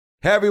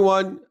Hey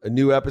everyone, a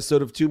new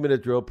episode of 2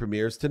 Minute Drill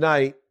premieres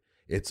tonight.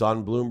 It's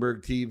on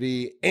Bloomberg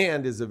TV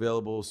and is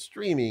available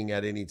streaming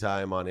at any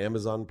time on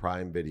Amazon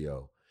Prime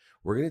Video.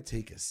 We're going to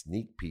take a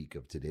sneak peek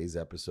of today's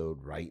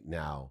episode right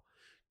now.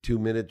 2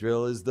 Minute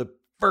Drill is the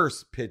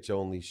first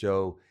pitch-only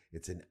show.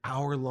 It's an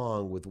hour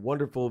long with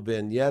wonderful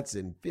vignettes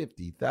and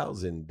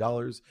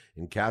 $50,000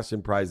 in cash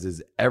and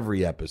prizes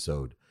every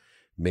episode.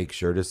 Make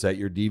sure to set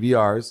your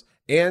DVRs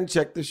and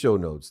check the show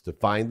notes to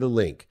find the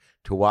link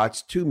to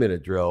watch 2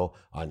 Minute Drill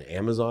on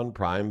Amazon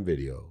Prime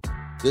Video.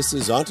 This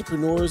is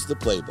Entrepreneurs, the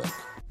Playbook.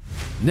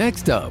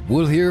 Next up,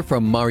 we'll hear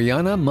from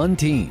Mariana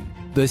Montine,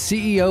 the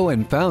CEO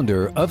and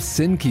founder of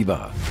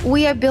Synkiva.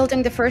 We are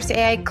building the first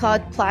AI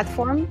cloud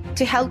platform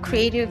to help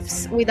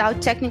creatives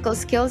without technical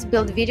skills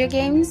build video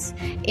games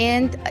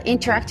and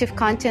interactive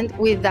content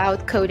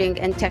without coding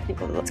and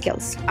technical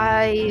skills.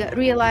 I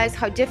realized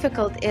how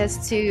difficult it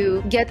is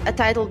to get a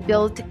title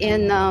built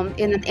in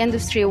an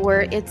industry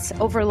where it's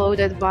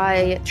overloaded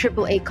by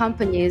AAA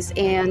companies,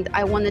 and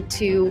I wanted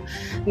to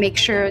make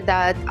sure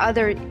that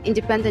other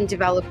independent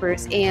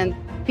developers and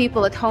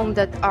people at home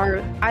that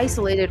are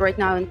isolated right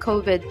now in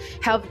COVID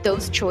have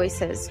those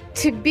choices.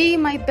 To be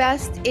my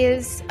best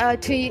is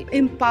to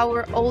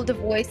empower all the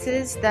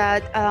voices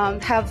that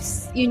have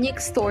unique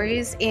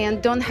stories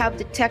and don't have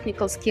the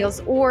technical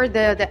skills or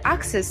the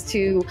access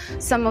to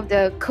some of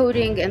the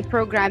coding and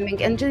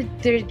programming, and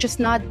they're just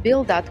not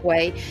built that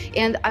way.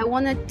 And I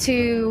wanted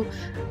to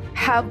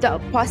have the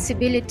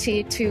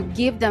possibility to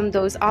give them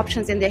those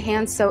options in their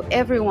hands so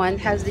everyone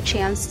has the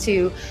chance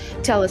to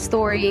tell a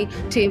story,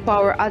 to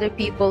empower other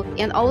people,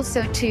 and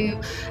also to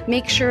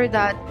make sure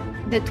that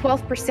the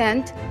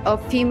 12%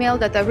 of female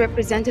that are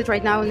represented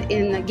right now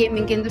in the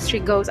gaming industry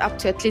goes up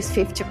to at least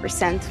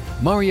 50%.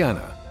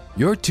 Mariana,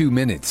 your 2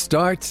 minutes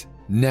starts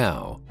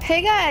now.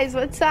 Hey guys,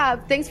 what's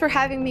up? Thanks for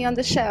having me on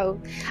the show.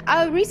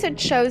 Our research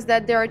shows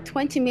that there are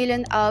 20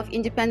 million of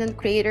independent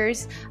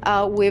creators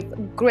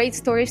with great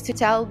stories to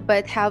tell,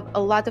 but have a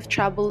lot of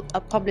trouble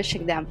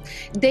publishing them.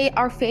 They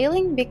are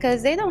failing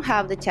because they don't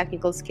have the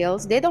technical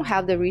skills, they don't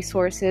have the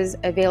resources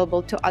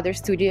available to other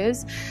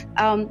studios.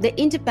 The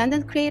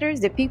independent creators,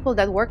 the people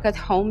that work at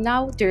home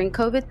now during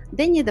COVID,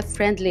 they need a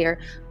friendlier,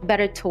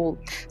 better tool.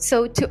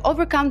 So to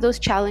overcome those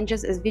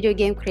challenges as video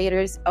game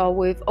creators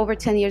with over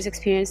 10 years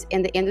experience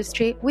in the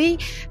industry, we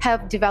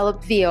have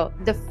developed Veo,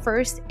 the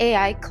first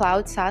AI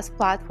cloud SaaS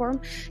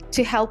platform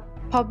to help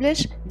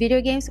publish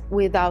video games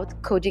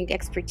without coding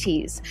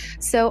expertise.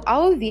 So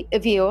our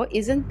Veo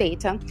is in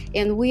beta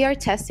and we are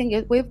testing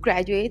it with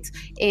graduates,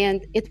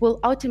 and it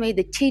will automate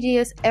the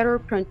tedious,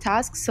 error-prone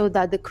tasks so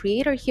that the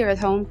creator here at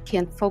home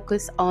can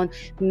focus on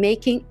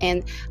making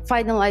and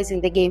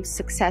finalizing the game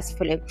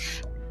successfully.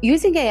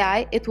 Using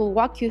AI, it will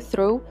walk you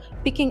through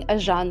picking a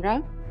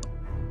genre,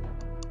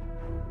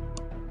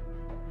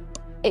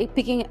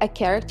 picking a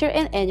character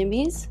and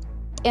enemies,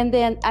 and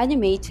then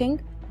animating,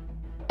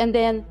 and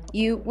then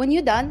when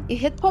you're done, you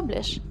hit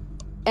publish.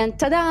 And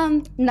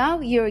ta-da! Now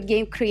you're a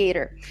game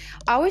creator.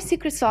 Our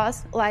secret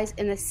sauce lies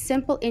in a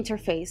simple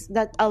interface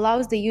that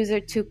allows the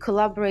user to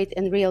collaborate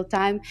in real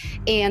time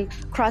and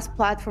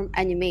cross-platform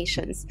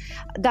animations.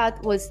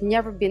 That was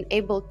never been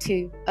able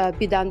to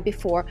be done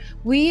before.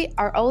 We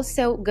are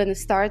also going to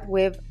start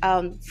with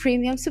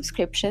freemium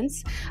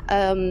subscriptions,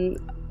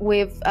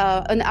 with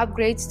an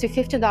upgrades to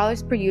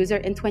 $50 per user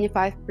and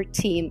 $25 per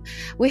team.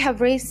 We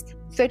have raised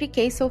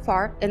 $30K so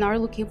far and are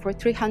looking for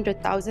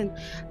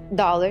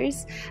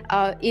 $300,000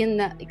 in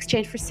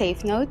exchange for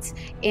safe notes.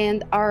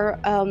 And our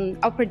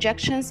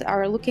projections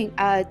are looking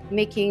at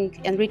making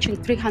and reaching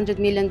 $300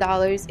 million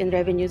in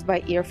revenues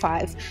by year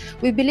 5.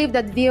 We believe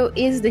that Veo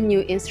is the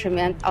new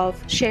instrument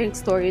of sharing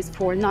stories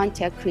for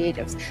non-tech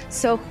creatives.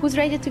 So who's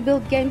ready to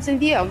build games in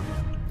Veo?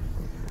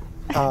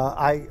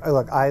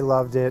 I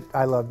loved it.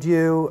 I loved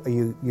you.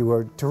 You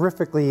were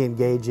terrifically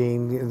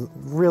engaging,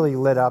 really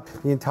lit up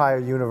the entire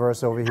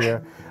universe over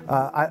here.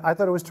 I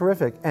thought it was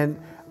terrific. And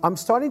I'm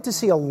starting to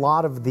see a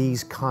lot of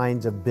these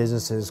kinds of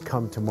businesses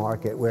come to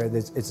market where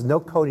it's no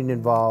coding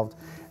involved,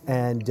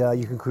 and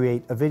you can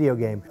create a video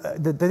game.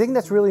 The thing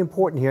that's really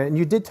important here, and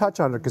you did touch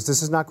on it because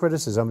this is not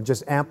criticism, I'm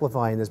just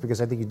amplifying this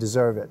because I think you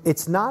deserve it.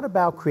 It's not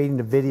about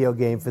creating a video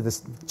game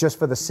just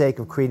for the sake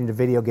of creating a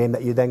video game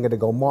that you're then going to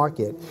go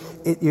market.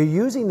 You're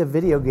using the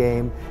video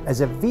game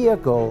as a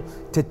vehicle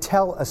to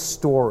tell a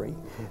story.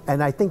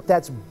 And I think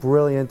that's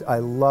brilliant. I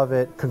love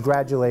it.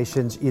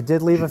 Congratulations. You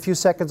did leave a few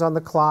seconds on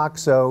the clock,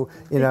 so,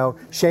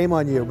 shame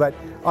on you. But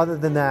other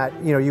than that,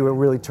 you were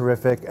really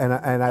terrific. And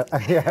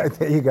yeah,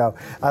 there you go.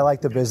 I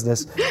like the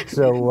business.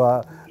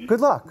 So good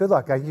luck. Good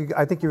luck.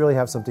 I think you really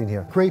have something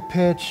here. Great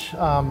pitch.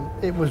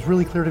 It was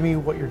really clear to me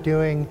what you're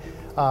doing.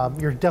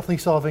 You're definitely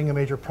solving a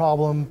major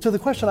problem. So the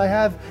question I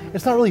have,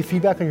 it's not really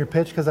feedback on your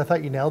pitch because I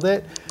thought you nailed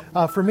it.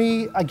 For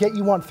me, I get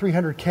you want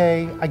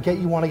 300K. I get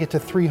you want to get to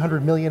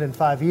 300 million in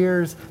 5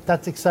 years.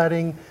 That's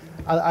exciting.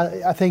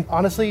 I think,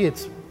 honestly,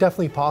 it's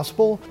definitely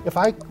possible. If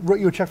I wrote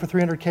you a check for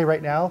 300K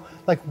right now,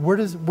 where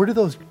do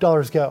those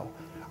dollars go?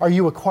 Are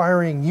you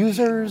acquiring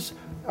users?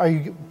 Are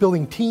you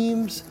building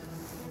teams?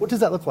 What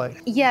does that look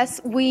like?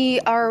 Yes, we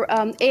are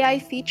AI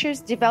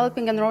features,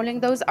 developing and rolling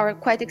those are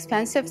quite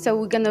expensive, so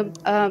we're going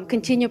to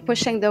continue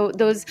pushing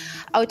those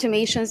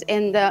automations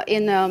in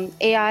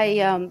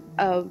AI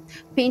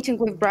painting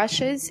with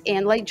brushes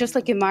and just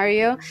like in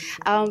Mario,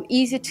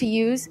 easy to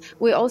use.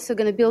 We're also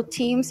going to build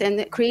teams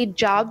and create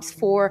jobs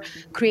for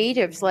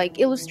creatives like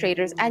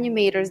illustrators,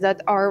 animators that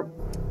are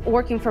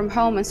working from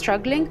home and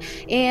struggling,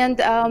 and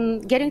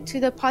getting to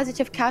the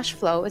positive cash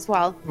flow as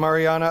well.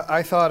 Mariana,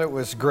 I thought it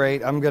was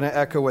great. I'm going to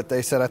echo what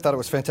they said. I thought it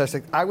was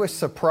fantastic. I was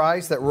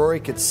surprised that Rory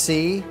could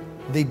see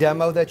the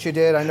demo that you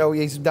did. I know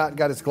he's not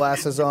got his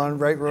glasses on,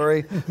 right,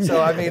 Rory?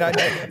 So, I mean,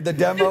 the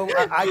demo,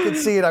 I could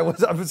see it. I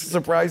was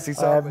surprised he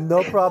saw it. I have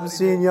no problem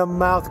seeing your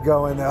mouth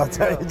going, I'll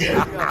tell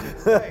you.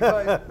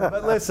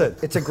 But listen,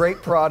 it's a great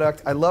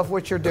product. I love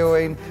what you're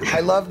doing. I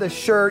love the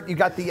shirt. You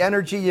got the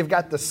energy. You've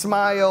got the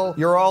smile.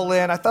 You're all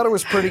in. I thought it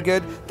was pretty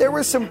good. There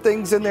were some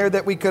things in there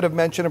that we could have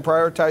mentioned and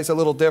prioritized a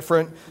little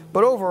different.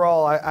 But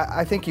overall,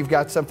 I think you've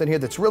got something here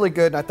that's really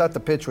good, and I thought the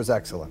pitch was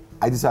excellent.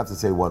 I just have to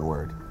say one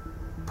word.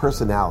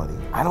 Personality.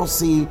 I don't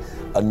see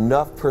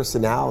enough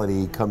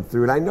personality come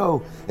through. And I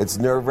know it's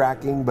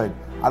nerve-wracking, but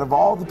out of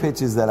all the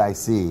pitches that I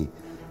see,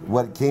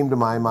 what came to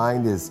my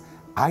mind is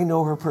I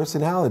know her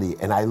personality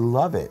and I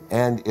love it.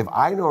 And if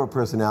I know her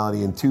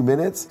personality in 2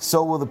 minutes,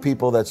 so will the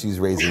people that she's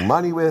raising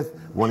money with,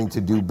 wanting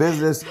to do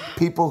business,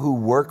 people who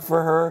work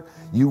for her.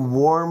 You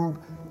warmed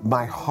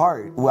my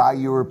heart while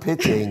you were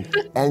pitching,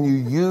 and you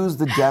use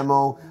the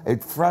demo.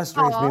 It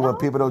frustrates me when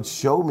people don't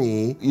show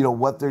me,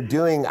 what they're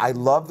doing. I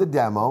love the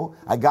demo.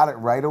 I got it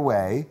right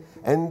away.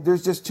 And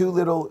there's just two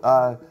little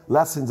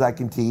lessons I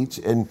can teach,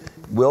 and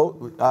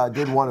Will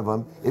did one of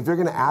them. If you're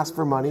going to ask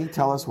for money,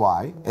 tell us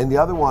why. And the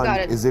other one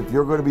is if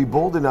you're going to be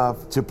bold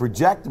enough to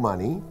project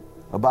money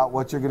about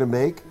what you're going to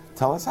make,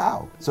 tell us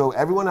how. So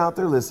everyone out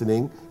there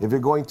listening, if you're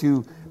going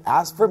to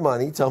ask for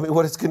money, tell me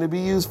what it's going to be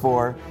used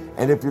for.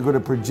 And if you're going to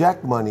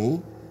project money,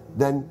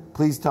 then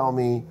please tell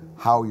me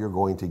how you're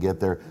going to get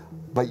there.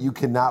 But you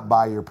cannot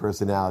buy your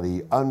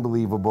personality.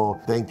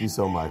 Unbelievable. Thank you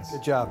so much.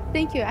 Good job.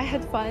 Thank you. I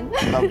had fun. You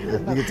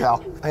can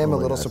tell. I am a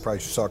little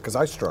surprised you saw it because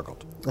I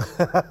struggled.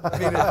 I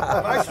mean,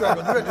 I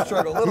struggled. You had to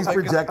struggle a little He's bit.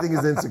 projecting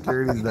his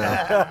insecurities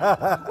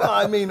now. Well,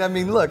 I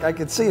mean, look, I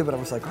could see it, but I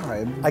was like, all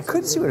right. I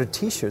couldn't see what a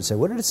T-shirt said.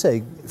 What did it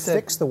say?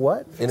 Fix the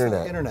what?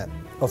 Internet. Internet.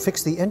 Oh,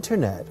 fix the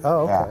internet.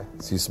 Oh, okay. Yeah,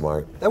 she's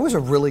smart. That was a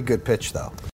really good pitch, though.